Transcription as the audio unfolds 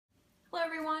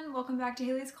welcome back to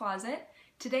Haley's Closet.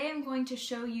 Today I'm going to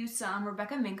show you some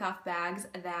Rebecca Minkoff bags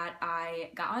that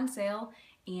I got on sale,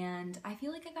 and I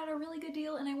feel like I got a really good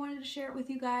deal and I wanted to share it with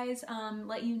you guys,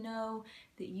 let you know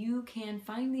that you can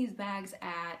find these bags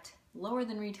at lower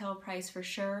than retail price for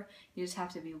sure. You just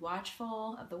have to be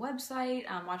watchful of the website,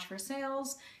 watch for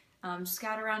sales,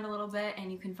 scout around a little bit,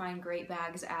 and you can find great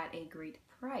bags at a great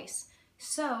price.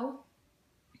 So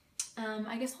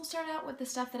I guess I'll start out with the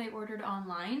stuff that I ordered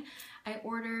online. I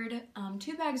ordered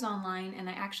 2 bags online, and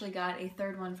I actually got a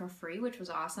third one for free, which was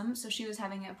awesome. So she was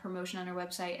having a promotion on her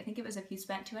website. I think it was if you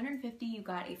spent $250, you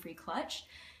got a free clutch.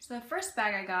 So the first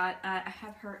bag I got, I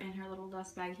have her in her little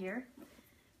dust bag here,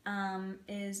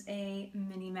 is a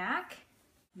Mini Mac.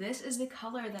 This is the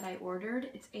color that I ordered.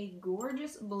 It's a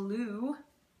gorgeous blue.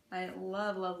 I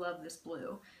love, love, love this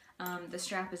blue. The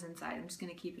strap is inside. I'm just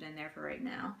going to keep it in there for right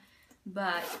now.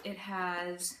 But it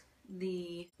has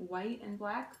the white and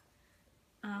black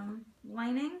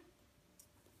lining,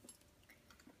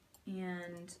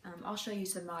 and I'll show you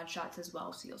some mod shots as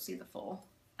well, so you'll see the full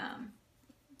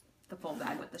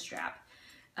bag with the strap.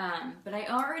 But I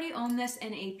already own this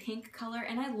in a pink color,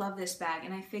 and I love this bag.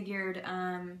 And I figured,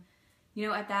 you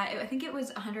know, at that, I think it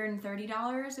was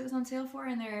 $130 it was on sale for,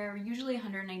 and they're usually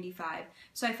 $195.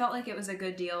 So I felt like it was a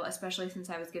good deal, especially since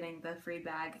I was getting the free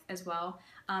bag as well.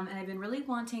 And I've been really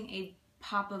wanting a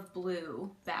pop of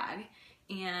blue bag,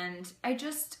 and I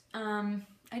just,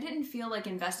 I didn't feel like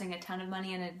investing a ton of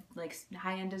money in a like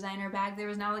high-end designer bag. There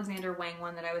was an Alexander Wang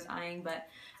one that I was eyeing, but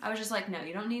I was just like, no,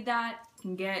 you don't need that. You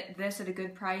can get this at a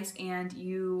good price, and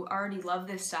you already love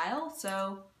this style,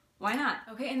 so why not?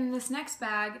 Okay, and then this next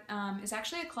bag is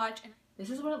actually a clutch. This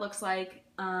is what it looks like.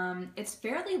 It's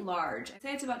fairly large. I'd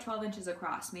say it's about 12 inches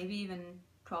across, maybe even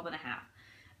 12 and a half.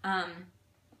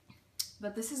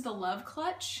 But this is the Love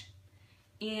clutch,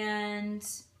 and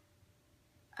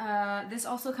this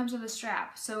also comes with a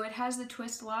strap. So it has the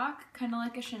twist lock, kind of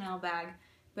like a Chanel bag,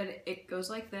 but it goes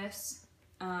like this,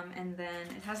 and then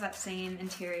it has that same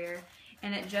interior,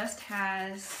 and it just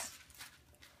has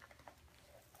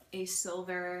a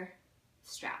silver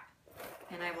strap,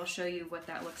 and I will show you what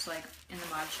that looks like in the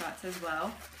mod shots as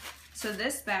well. So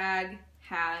this bag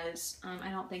has, I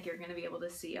don't think you're going to be able to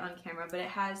see on camera, but it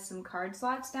has some card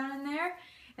slots down in there,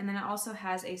 and then it also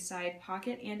has a side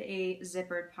pocket and a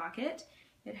zippered pocket.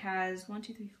 It has 1,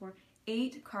 2, 3, 4,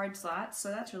 8 card slots, so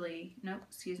that's really, nope,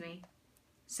 excuse me,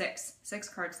 6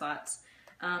 card slots.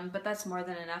 But that's more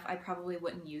than enough. I probably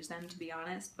wouldn't use them, to be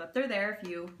honest, but they're there if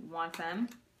you want them.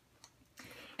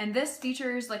 And this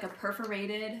features like a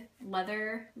perforated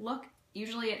leather look.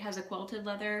 Usually it has a quilted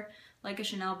leather, like a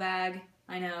Chanel bag.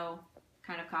 I know,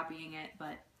 kind of copying it,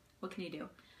 but what can you do?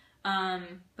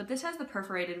 But this has the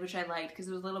perforated, which I liked because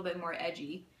it was a little bit more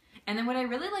edgy. And then what I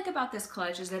really like about this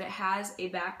clutch is that it has a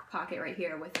back pocket right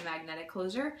here with a magnetic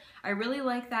closure. I really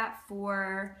like that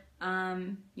for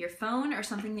your phone or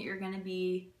something that you're going to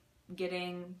be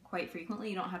getting quite frequently.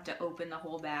 You don't have to open the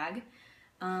whole bag.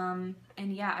 And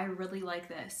yeah, I really like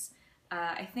this.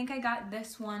 I think I got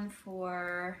this one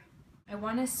for, I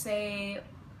want to say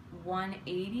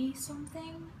 $180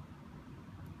 something.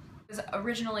 It was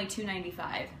originally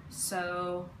 $295.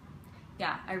 So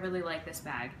yeah, I really like this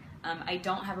bag. I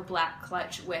don't have a black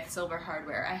clutch with silver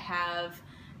hardware. I have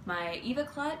my Eva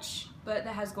clutch, but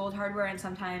that has gold hardware, and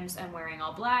sometimes I'm wearing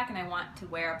all black and I want to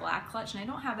wear a black clutch, and I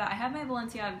don't have that. I have my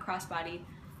Balenciaga crossbody,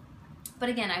 but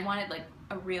again, I wanted like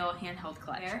a real handheld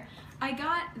clutch. I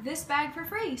got this bag for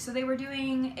free. So they were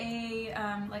doing a,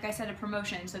 like I said, a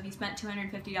promotion. So if you spent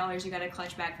 $250, you got a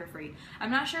clutch bag for free. I'm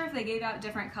not sure if they gave out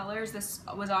different colors. This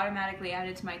was automatically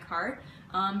added to my cart,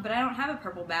 but I don't have a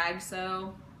purple bag,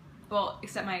 so, well,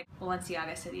 except my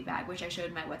Balenciaga City bag, which I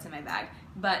showed my what's in my bag.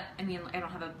 But, I mean, I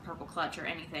don't have a purple clutch or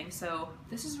anything, so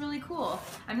this is really cool.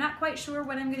 I'm not quite sure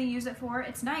what I'm going to use it for.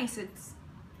 It's nice.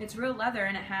 It's real leather,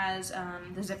 and it has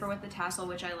the zipper with the tassel,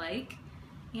 which I like.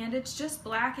 And it's just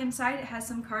black inside. It has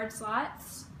some card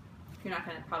slots. You're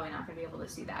probably not gonna be able to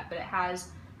see that, but it has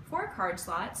 4 card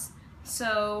slots.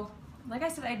 So, like I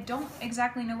said, I don't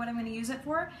exactly know what I'm gonna use it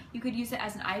for. You could use it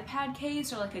as an iPad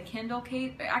case or like a Kindle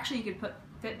case. Actually, you could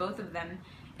fit both of them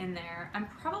in there. I'm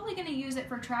probably gonna use it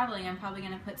for traveling. I'm probably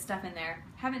gonna put stuff in there.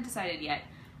 Haven't decided yet,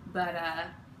 but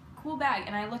cool bag.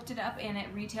 And I looked it up, and it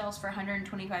retails for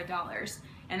 $125.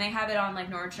 And they have it on like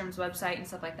Nordstrom's website and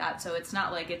stuff like that. So it's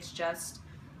not like it's just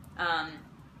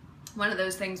one of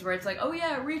those things where it's like, oh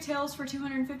yeah, it retails for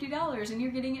 $250 and you're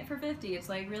getting it for $50. It's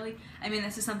like, really? I mean,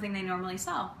 this is something they normally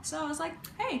sell. So I was like,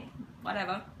 hey,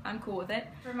 whatever, I'm cool with it.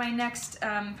 For my next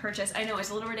purchase, I know it's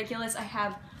a little ridiculous.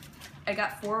 I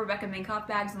got 4 Rebecca Minkoff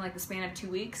bags in like the span of 2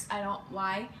 weeks. I don't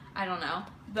know,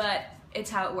 but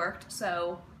it's how it worked.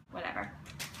 So whatever.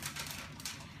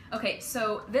 Okay,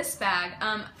 so this bag,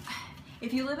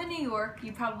 if you live in New York,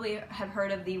 you probably have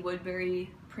heard of the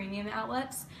Woodbury Premium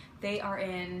Outlets. They are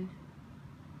in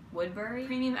Woodbury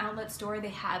Premium Outlet store. They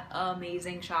have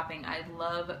amazing shopping. I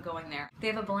love going there. They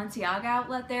have a Balenciaga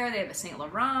outlet there. They have a Saint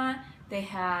Laurent. They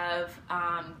have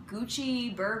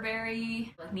Gucci,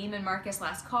 Burberry, like Neiman Marcus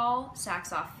Last Call,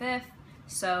 Saks Off Fifth.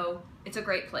 So it's a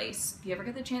great place. If you ever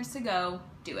get the chance to go,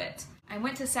 do it. I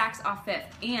went to Saks Off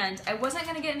Fifth and I wasn't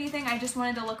gonna get anything. I just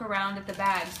wanted to look around at the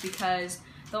bags because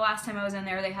the last time I was in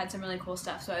there, they had some really cool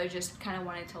stuff. So I just kind of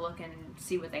wanted to look and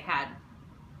see what they had.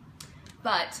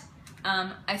 But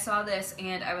I saw this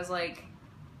and I was like,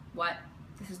 what?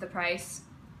 This is the price?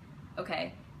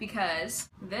 Okay, because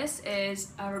this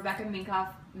is a Rebecca Minkoff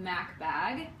Mac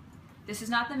bag. This is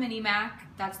not the mini Mac,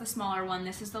 that's the smaller one.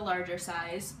 This is the larger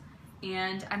size.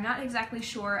 And I'm not exactly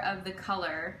sure of the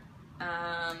color,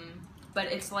 but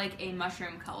it's like a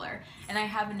mushroom color. And I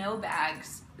have no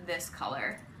bags this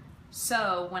color.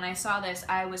 So when I saw this,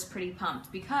 I was pretty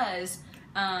pumped because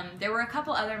there were a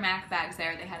couple other Mac bags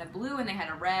there. They had a blue and they had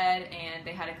a red and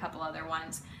they had a couple other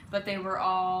ones, but they were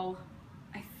all,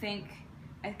 I think,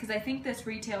 because I think this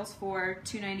retails for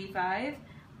 $295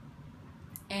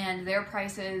 and their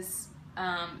price was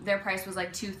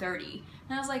like $230.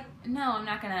 And I was like, no, I'm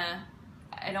not gonna,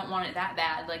 I don't want it that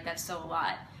bad, like that's still a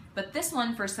lot. But this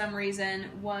one for some reason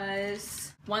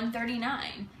was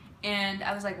 $139 and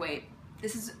I was like, wait,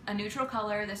 this is a neutral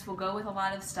color, this will go with a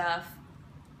lot of stuff.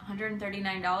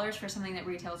 $139 for something that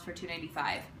retails for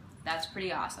 $295. That's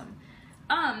pretty awesome.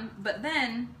 But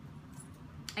then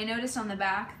I noticed on the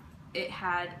back it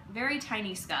had very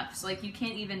tiny scuffs, like you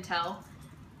can't even tell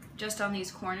just on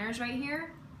these corners right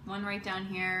here, one right down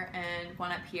here and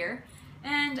one up here.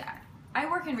 And I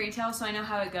work in retail, so I know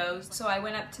how it goes. So I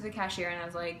went up to the cashier and I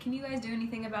was like, can you guys do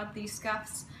anything about these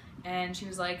scuffs? And she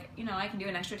was like, you know, I can do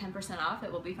an extra 10% off,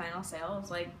 it will be final sale. I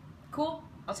was like, cool,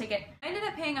 I'll take it. I ended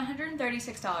up paying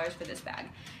 $136 for this bag.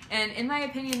 And in my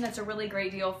opinion, that's a really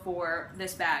great deal for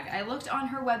this bag. I looked on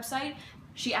her website.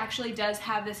 She actually does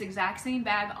have this exact same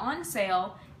bag on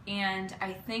sale, and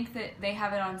I think that they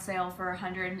have it on sale for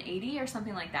 $180 or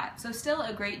something like that. So still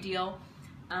a great deal.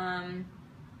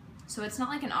 So it's not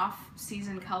like an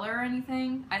off-season color or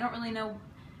anything. I don't really know.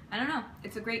 I don't know.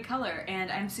 It's a great color,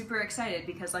 and I'm super excited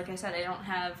because, like I said, I don't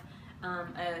have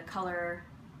a color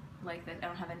like that. I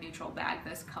don't have a neutral bag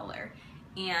this color,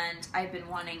 and I've been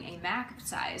wanting a Mac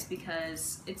size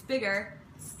because it's bigger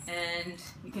and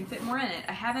you can fit more in it.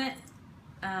 I haven't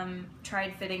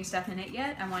tried fitting stuff in it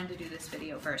yet. I wanted to do this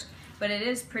video first, but it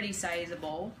is pretty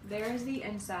sizable. There's the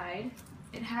inside.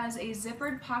 It has a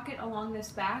zippered pocket along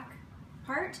this back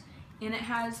part, and it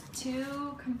has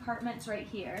two compartments right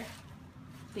here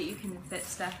that you can fit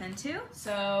stuff into.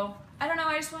 So I don't know,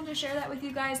 I just wanted to share that with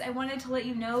you guys. I wanted to let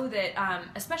you know that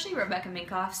especially Rebecca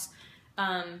Minkoff's,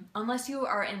 unless you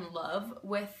are in love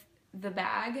with the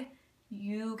bag,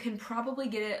 you can probably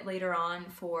get it later on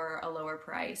for a lower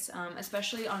price,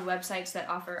 especially on websites that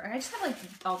offer, I just have like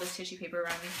all this tissue paper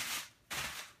around me.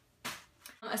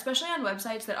 Especially on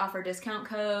websites that offer discount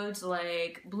codes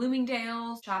like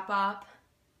Bloomingdale's, Shopbop,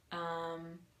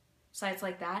 sites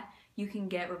like that, you can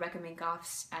get Rebecca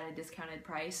Minkoff's at a discounted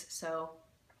price. So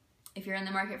if you're in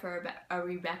the market for a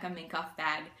Rebecca Minkoff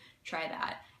bag, try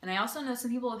that. And I also know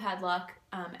some people have had luck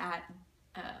at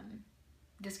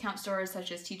discount stores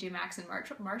such as TJ Maxx and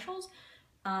Marshall's.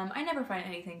 I never find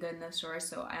anything good in those stores,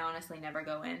 so I honestly never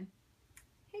go in.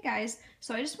 Hey guys,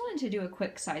 so I just wanted to do a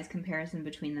quick size comparison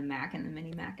between the Mac and the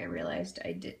Mini Mac. I realized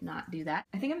I did not do that.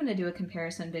 I think I'm going to do a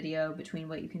comparison video between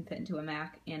what you can fit into a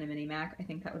Mac and a Mini Mac. I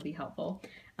think that would be helpful.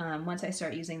 Once I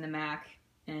start using the Mac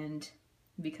and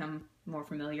become more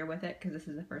familiar with it, because this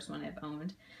is the first one I've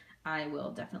owned, I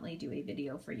will definitely do a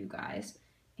video for you guys.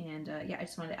 And yeah, I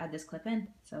just wanted to add this clip in,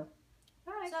 so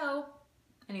bye. So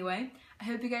anyway, I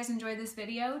hope you guys enjoyed this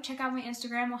video. Check out my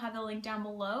Instagram, I'll have the link down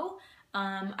below.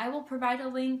 I will provide a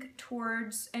link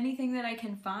towards anything that I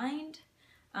can find.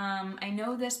 I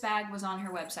know this bag was on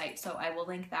her website, so I will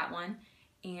link that one.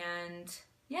 And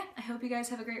yeah, I hope you guys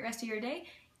have a great rest of your day.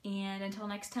 And until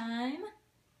next time,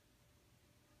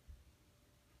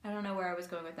 I don't know where I was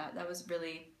going with that. That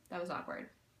was awkward.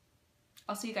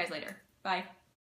 I'll see you guys later. Bye.